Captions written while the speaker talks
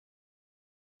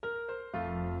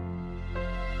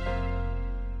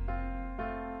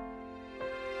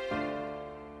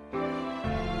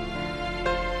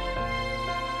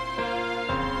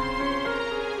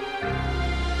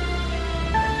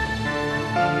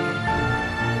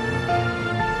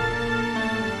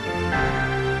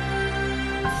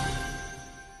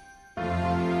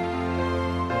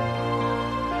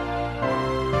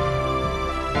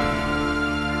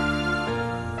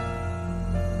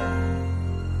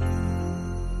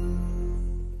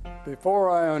Before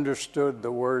I understood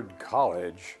the word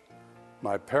college,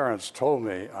 my parents told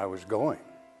me I was going.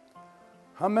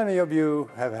 How many of you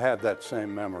have had that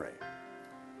same memory?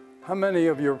 How many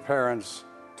of your parents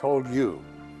told you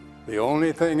the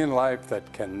only thing in life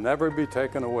that can never be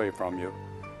taken away from you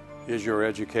is your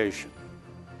education?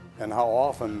 And how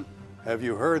often have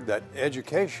you heard that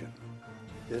education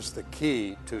is the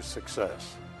key to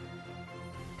success?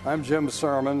 I'm Jim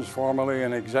Sermons, formerly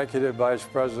an Executive Vice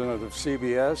President of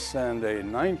CBS and a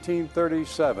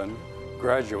 1937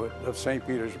 graduate of St.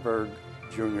 Petersburg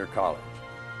Junior College.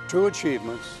 Two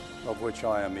achievements of which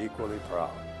I am equally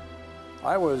proud.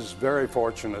 I was very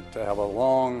fortunate to have a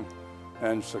long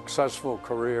and successful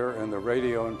career in the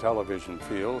radio and television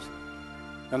fields,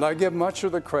 and I give much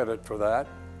of the credit for that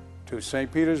to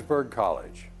St. Petersburg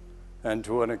College and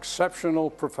to an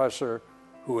exceptional professor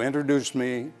who introduced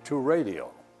me to radio.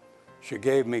 She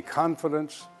gave me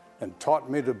confidence and taught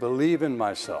me to believe in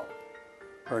myself.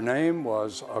 Her name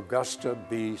was Augusta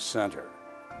B. Center.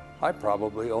 I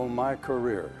probably owe my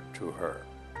career to her.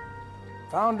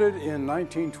 Founded in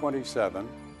 1927,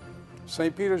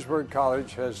 St. Petersburg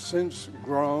College has since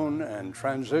grown and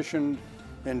transitioned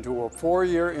into a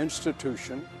four-year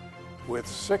institution with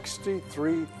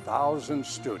 63,000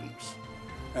 students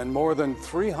and more than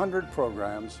 300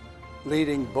 programs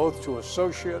leading both to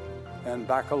associate and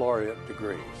baccalaureate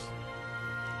degrees.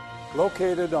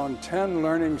 Located on 10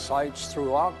 learning sites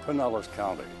throughout Pinellas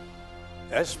County,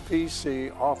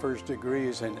 SPC offers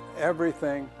degrees in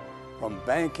everything from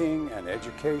banking and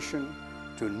education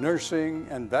to nursing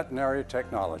and veterinary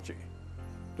technology,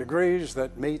 degrees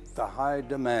that meet the high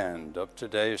demand of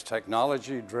today's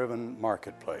technology-driven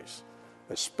marketplace,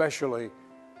 especially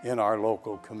in our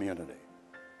local community.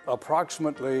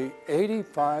 Approximately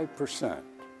 85%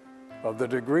 of the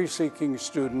degree-seeking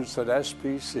students at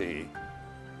SPC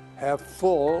have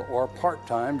full or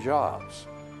part-time jobs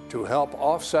to help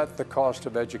offset the cost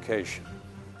of education,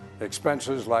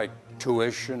 expenses like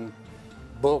tuition,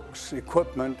 books,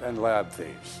 equipment, and lab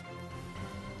fees.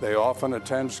 They often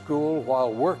attend school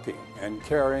while working and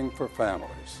caring for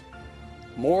families.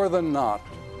 More than not,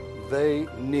 they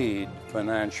need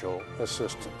financial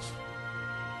assistance.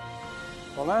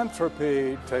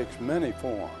 Philanthropy takes many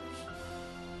forms,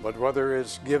 but whether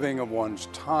it's giving of one's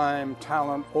time,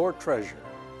 talent, or treasure,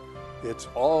 it's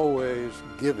always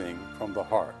giving from the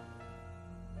heart.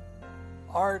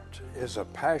 Art is a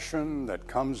passion that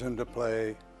comes into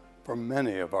play for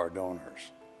many of our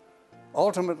donors.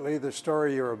 Ultimately, the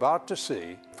story you're about to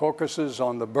see focuses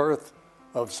on the birth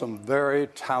of some very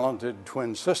talented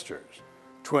twin sisters,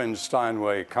 twin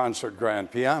Steinway concert grand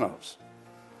pianos,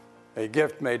 a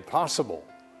gift made possible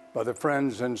by the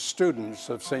friends and students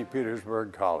of St.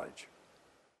 Petersburg College.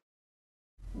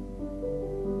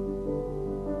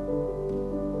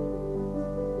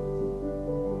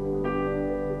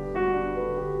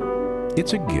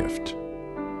 It's a gift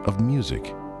of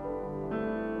music,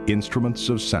 instruments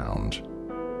of sound,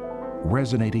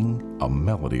 resonating a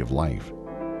melody of life.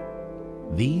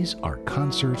 These are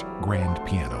concert grand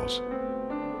pianos,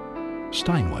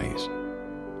 Steinways,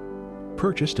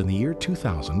 purchased in the year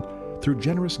 2000 through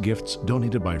generous gifts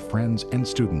donated by friends and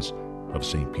students of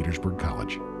St. Petersburg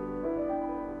College.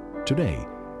 Today,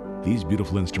 these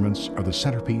beautiful instruments are the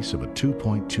centerpiece of a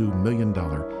 $2.2 million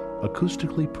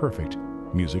acoustically perfect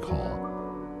music hall.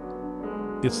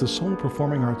 It's the sole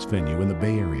performing arts venue in the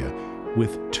Bay Area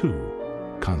with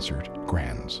 2 concert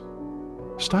grands.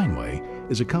 Steinway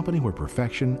is a company where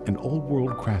perfection and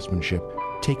old-world craftsmanship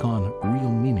take on real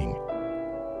meaning.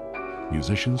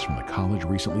 Musicians from the college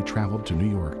recently traveled to New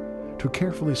York to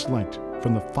carefully select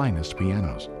from the finest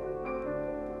pianos.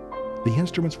 The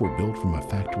instruments were built from a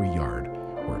factory yard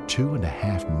where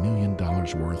 $2.5 million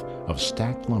worth of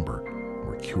stacked lumber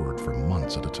were cured for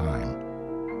months at a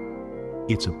time.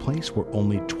 It's a place where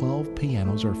only 12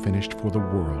 pianos are finished for the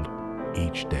world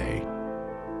each day.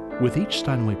 With each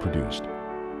Steinway produced,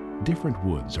 different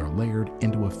woods are layered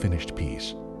into a finished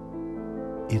piece.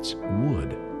 It's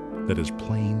wood that is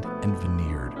planed and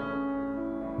veneered.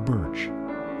 Birch,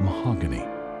 mahogany,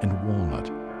 and walnut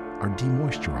are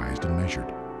demoisturized and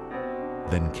measured,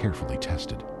 then carefully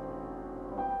tested.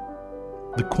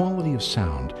 The quality of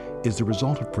sound is the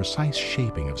result of precise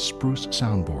shaping of spruce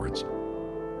soundboards,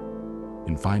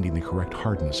 in finding the correct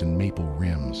hardness in maple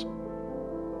rims,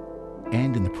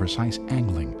 and in the precise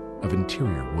angling of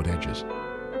interior wood edges.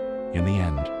 In the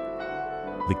end,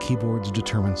 the keyboards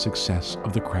determine success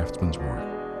of the craftsman's work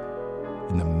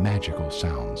in the magical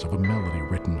sounds of a melody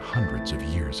written hundreds of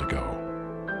years ago.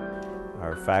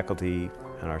 Our faculty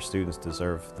and our students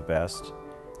deserve the best.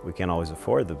 We can't always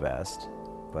afford the best,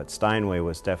 but Steinway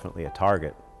was definitely a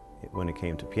target when it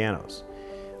came to pianos.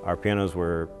 Our pianos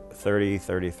were 30,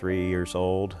 33 years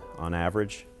old on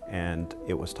average, and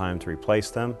it was time to replace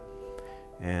them.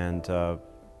 And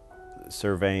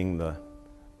surveying the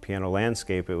piano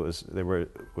landscape, there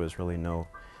was really no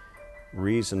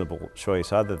reasonable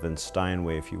choice other than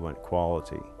Steinway if you want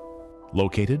quality.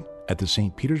 Located at the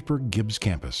St. Petersburg Gibbs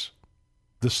campus,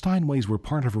 the Steinways were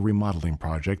part of a remodeling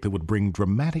project that would bring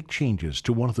dramatic changes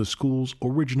to one of the school's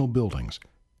original buildings,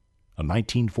 a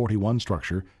 1941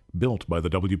 structure built by the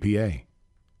WPA.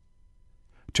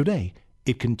 Today,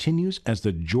 it continues as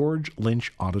the George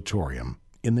Lynch Auditorium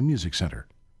in the Music Center,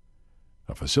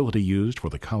 a facility used for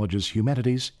the college's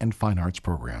humanities and fine arts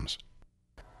programs.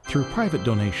 Through private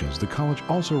donations, the college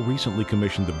also recently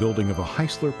commissioned the building of a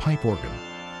Heissler pipe organ.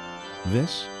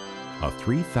 This, a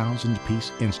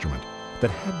 3,000-piece instrument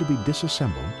that had to be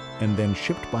disassembled and then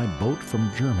shipped by boat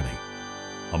from Germany,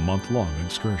 a month-long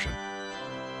excursion.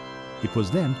 It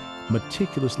was then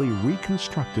meticulously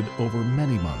reconstructed over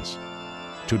many months.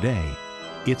 Today,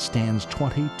 it stands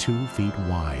 22 feet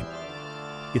wide.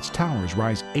 Its towers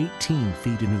rise 18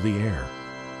 feet into the air.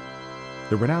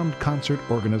 The renowned concert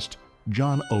organist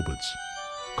John Obitz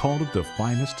called it the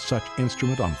finest such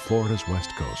instrument on Florida's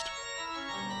west coast.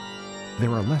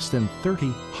 There are less than 30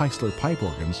 Heissler pipe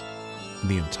organs in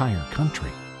the entire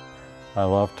country. I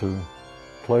love to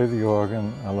play the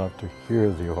organ, I love to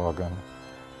hear the organ,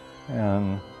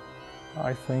 and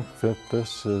I think that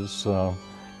this is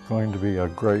going to be a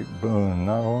great boon,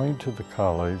 not only to the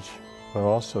college, but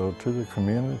also to the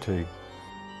community.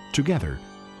 Together,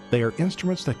 they are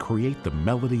instruments that create the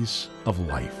melodies of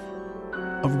life,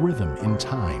 of rhythm in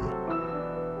time,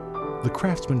 the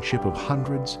craftsmanship of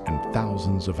hundreds and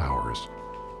thousands of hours.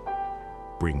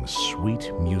 Brings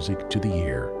sweet music to the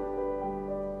ear.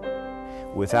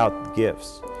 Without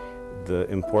gifts, the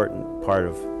important part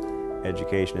of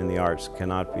education in the arts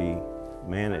cannot be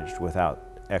managed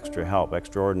without extra help,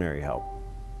 extraordinary help.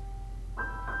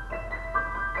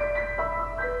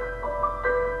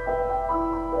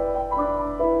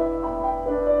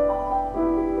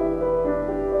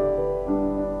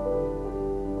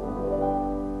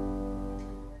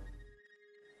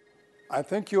 I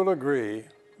think you'll agree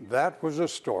that was a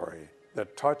story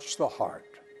that touched the heart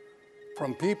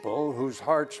from people whose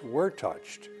hearts were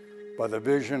touched by the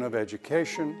vision of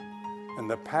education and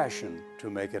the passion to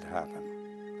make it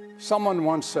happen. Someone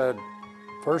once said,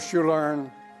 first you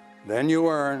learn, then you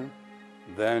earn,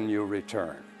 then you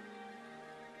return.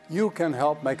 You can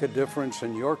help make a difference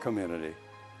in your community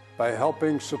by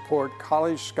helping support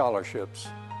college scholarships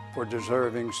for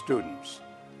deserving students,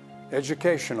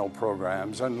 educational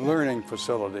programs, and learning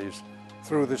facilities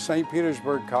through the St.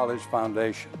 Petersburg College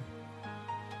Foundation.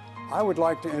 I would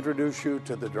like to introduce you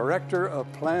to the Director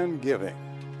of Planned Giving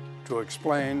to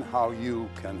explain how you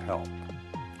can help.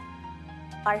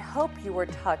 I hope you were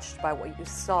touched by what you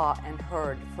saw and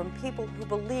heard from people who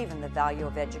believe in the value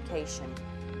of education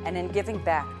and in giving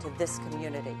back to this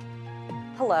community.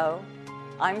 Hello,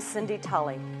 I'm Cindy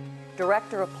Tully,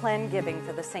 Director of Planned Giving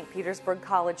for the St. Petersburg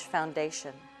College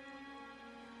Foundation.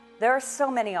 There are so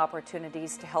many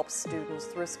opportunities to help students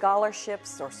through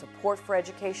scholarships or support for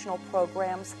educational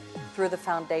programs through the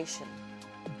foundation.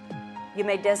 You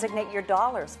may designate your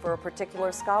dollars for a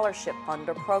particular scholarship fund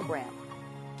or program.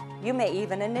 You may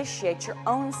even initiate your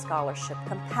own scholarship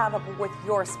compatible with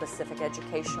your specific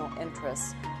educational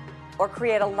interests, or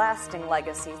create a lasting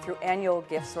legacy through annual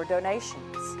gifts or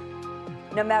donations.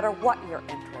 No matter what your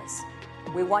interests,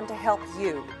 we want to help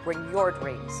you bring your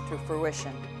dreams to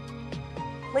fruition.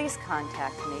 Please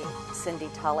contact me, Cindy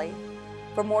Tully,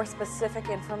 for more specific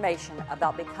information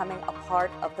about becoming a part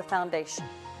of the foundation.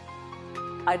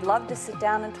 I'd love to sit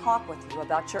down and talk with you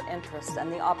about your interests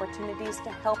and the opportunities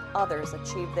to help others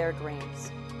achieve their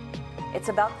dreams. It's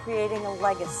about creating a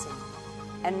legacy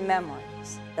and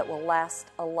memories that will last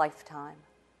a lifetime.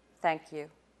 Thank you.